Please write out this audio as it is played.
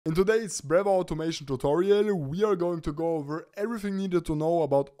In today's Brevo Automation tutorial, we are going to go over everything needed to know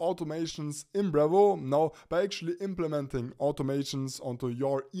about automations in Brevo. Now, by actually implementing automations onto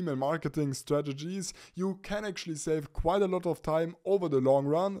your email marketing strategies, you can actually save quite a lot of time over the long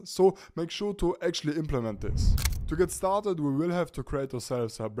run, so make sure to actually implement this. To get started, we will have to create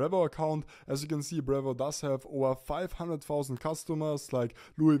ourselves a Brevo account. As you can see, Brevo does have over 500,000 customers like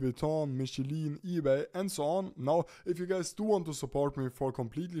Louis Vuitton, Michelin, eBay, and so on. Now, if you guys do want to support me for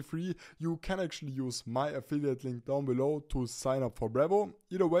completely free, you can actually use my affiliate link down below to sign up for Brevo.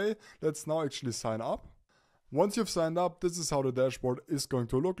 Either way, let's now actually sign up. Once you've signed up, this is how the dashboard is going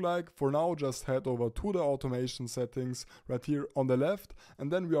to look like. For now, just head over to the automation settings right here on the left, and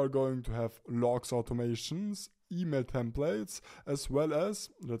then we are going to have logs automations, email templates, as well as,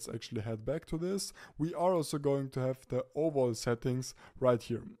 let's actually head back to this, we are also going to have the overall settings right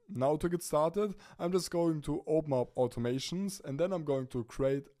here. Now to get started, I'm just going to open up automations, and then I'm going to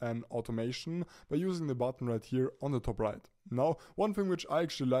create an automation by using the button right here on the top right. Now, one thing which I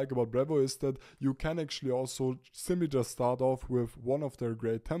actually like about Brevo is that you can actually also simply just start off with one of their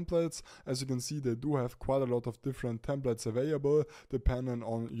great templates. As you can see, they do have quite a lot of different templates available depending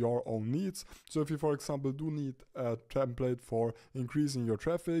on your own needs. So if you, for example, do need a template for increasing your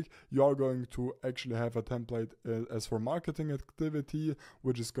traffic, you are going to actually have a template as for marketing activity,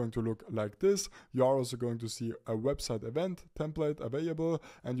 which is going to look like this. You are also going to see a website event template available,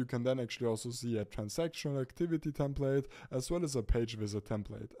 and you can then actually also see a transactional activity template, as well as a page visit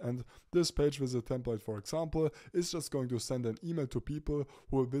template. And this page visit template, for example, is just going to send an email to people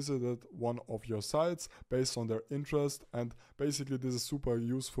who visited one of your sites based on their interest. And basically this is super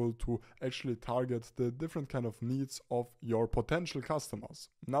useful to actually target the different kind of needs of your potential customers.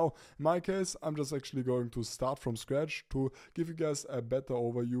 Now, in my case, I'm just actually going to start from scratch to give you guys a better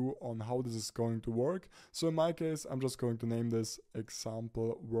overview on how this is going to work. So in my case, I'm just going to name this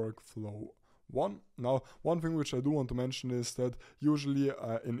example workflow 1. Now, one thing which I do want to mention is that usually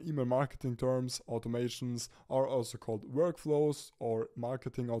in email marketing terms, automations are also called workflows or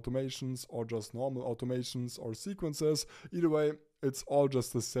marketing automations or just normal automations or sequences. Either way, it's all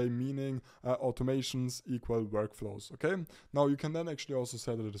just the same meaning. Automations equal workflows. Okay. Now you can then actually also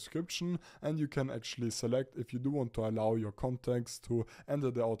set a description, and you can actually select if you do want to allow your contacts to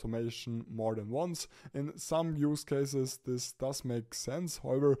enter the automation more than once. In some use cases, this does make sense.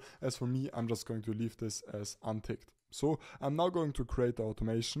 However, as for me, I'm just going to leave this as unticked. So I'm now going to create the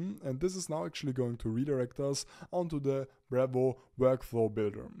automation, and this is now actually going to redirect us onto the Brevo workflow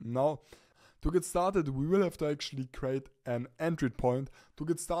builder. Now, to get started, we will have to actually create an entry point. To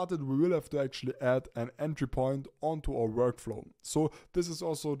get started, we will have to actually add an entry point onto our workflow. So this is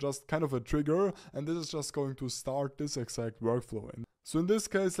also just kind of a trigger, and this is just going to start this exact workflow. So in this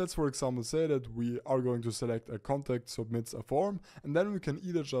case, let's for example say that we are going to select a contact submits a form, and then we can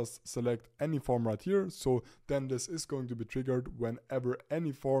either just select any form right here. So then this is going to be triggered whenever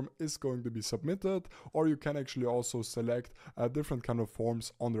any form is going to be submitted, or you can actually also select different kind of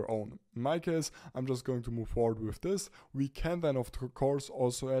forms on their own. In my case, I'm just going to move forward with this. We can then of course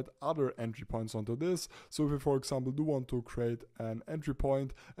also add other entry points onto this. So if we for example do want to create an entry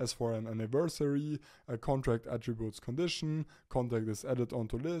point as for an anniversary, a contract attributes condition, contact is added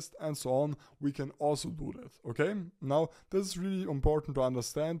onto list, and so on, we can also do that. Okay, now this is really important to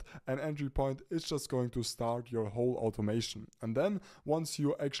understand. An entry point is just going to start your whole automation, and then once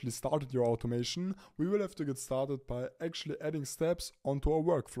you actually started your automation, we will have to get started by actually adding steps onto our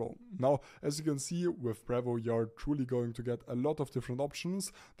workflow. Now, as you can see, with Brevo you're truly going to get a lot of different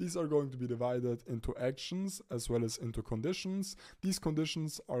options. These are going to be divided into actions as well as into conditions. These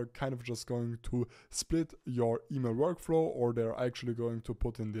conditions are kind of just going to split your email workflow, or they're actually going to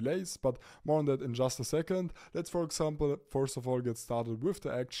put in delays, but more on that in just a second. Let's for example first of all get started with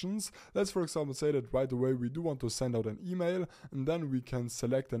the actions. Let's for example say that right away we do want to send out an email, and then we can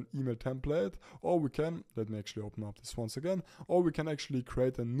select an email template, or we can, let me actually open up this once again, or we can actually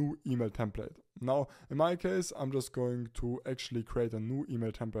create a new email template. Now in my case, I'm just going to actually create a new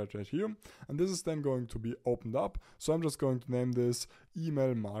email template right here, and this is then going to be opened up. So I'm just going to name this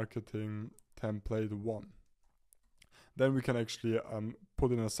email marketing template 1. Then we can actually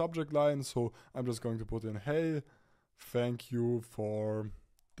put in a subject line. So I'm just going to put in, hey, thank you for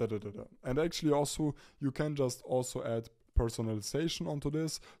da da da da. And actually also you can just also add personalization onto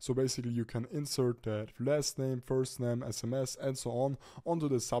this. So basically you can insert that last name, first name, SMS, and so on onto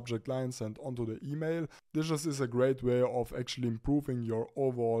the subject lines and onto the email. this just is a great way of actually improving your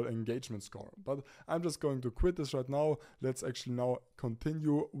overall engagement score. But I'm just going to quit this right now. Let's actually now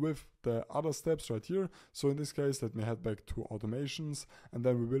continue with the other steps right here. So in this case, let me head back to automations, and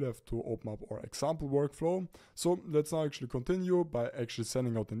then we will have to open up our example workflow. So let's now actually continue by actually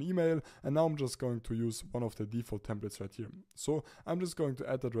sending out an email, and now I'm just going to use one of the default templates right here. So I'm just going to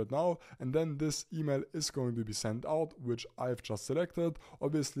add that right now, and then this email is going to be sent out, which I've just selected.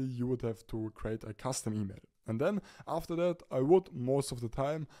 Obviously, you would have to create a custom email. And then after that, I would most of the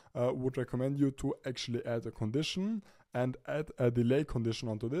time would recommend you to actually add a condition and add a delay condition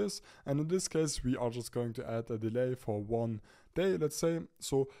onto this. And in this case, we are just going to add a delay for 1 day, let's say.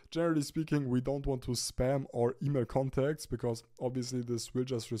 So generally speaking, we don't want to spam our email contacts, because obviously this will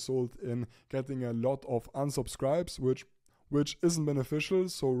just result in getting a lot of unsubscribes, which isn't beneficial.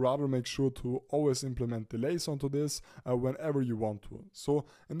 So rather make sure to always implement delays onto this whenever you want to. So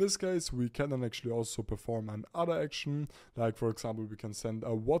in this case, we can then actually also perform another action, like for example, we can send a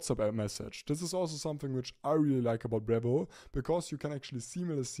WhatsApp message. This is also something which I really like about Brevo, because you can actually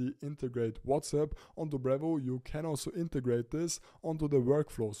seamlessly integrate WhatsApp onto Brevo. You can also integrate this onto the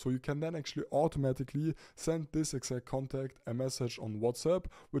workflow. So you can then actually automatically send this exact contact a message on WhatsApp,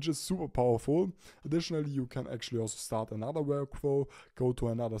 which is super powerful. Additionally, you can actually also start another workflow, go to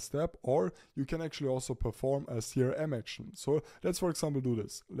another step, or you can actually also perform a CRM action. So let's for example do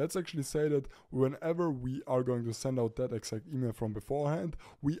this. Let's actually say that whenever we are going to send out that exact email from beforehand,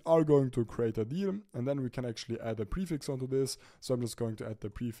 we are going to create a deal, and then we can actually add a prefix onto this. So I'm just going to add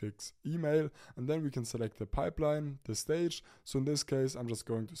the prefix email, and then we can select the pipeline, the stage. So in this case, I'm just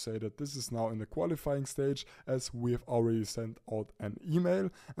going to say that this is now in the qualifying stage, as we have already sent out an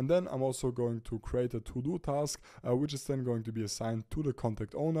email. And then I'm also going to create a to-do task, which is then going to be assigned to the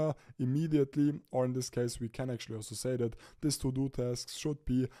contact owner immediately, or in this case we can actually also say that this to-do task should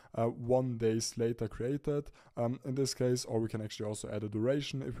be 1 day later created in this case, or we can actually also add a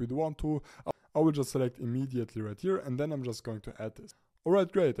duration if we do want to. I will just select immediately right here, and then I'm just going to add this.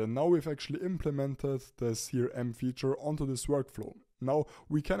 Alright, great, and now we've actually implemented the CRM feature onto this workflow. Now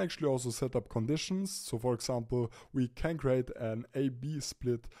we can actually also set up conditions. So for example, we can create an A/B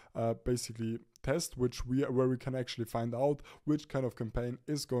split basically test, where we can actually find out which kind of campaign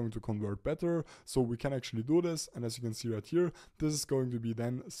is going to convert better. So we can actually do this, and as you can see right here, this is going to be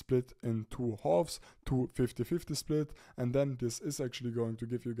then split in 2 halves, to 50-50 split, and then this is actually going to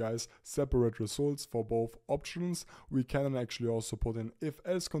give you guys separate results for both options. We can actually also put in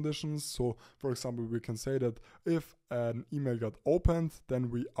if-else conditions. So for example, we can say that if an email got opened,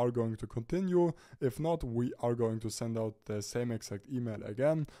 then we are going to continue. If not, we are going to send out the same exact email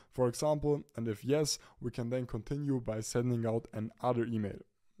again, for example, and if yes, we can then continue by sending out another email.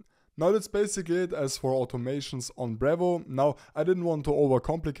 Now that's basically it as for automations on Brevo. Now I didn't want to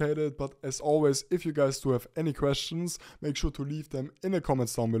overcomplicate it, but as always, if you guys do have any questions, make sure to leave them in the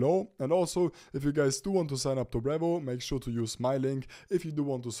comments down below. And also, if you guys do want to sign up to Brevo, make sure to use my link if you do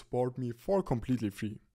want to support me for completely free.